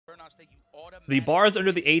The bars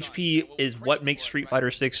under the HP is what makes Street Fighter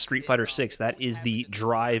 6 Street Fighter 6. That is the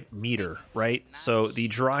drive meter, right? So the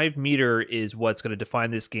drive meter is what's going to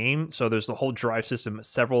define this game. So there's the whole drive system,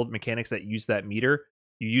 several mechanics that use that meter.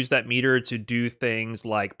 You use that meter to do things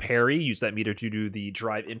like parry, use that meter to do the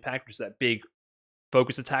drive impact, which is that big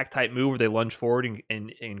focus attack type move where they lunge forward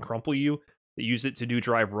and crumple you. They use it to do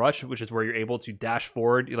drive rush, which is where you're able to dash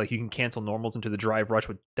forward. Like you can cancel normals into the drive rush,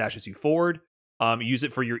 which dashes you forward. Use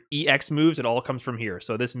it for your EX moves. It all comes from here.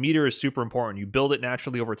 So this meter is super important. You build it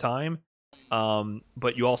naturally over time,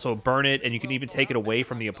 but you also burn it, and you can even take it away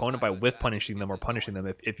from the opponent by whiff punishing them or punishing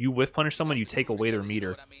them. If you whiff punish someone, you take away their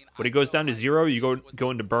meter. When it goes down to 0, you go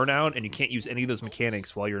into burnout, and you can't use any of those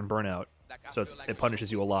mechanics while you're in burnout. So it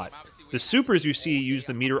punishes you a lot. The supers you see use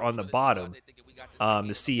the meter on the bottom,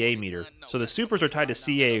 the CA meter. So the supers are tied to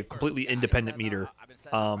CA, a completely independent meter.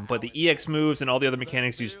 But the EX moves and all the other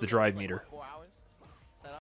mechanics use the drive meter.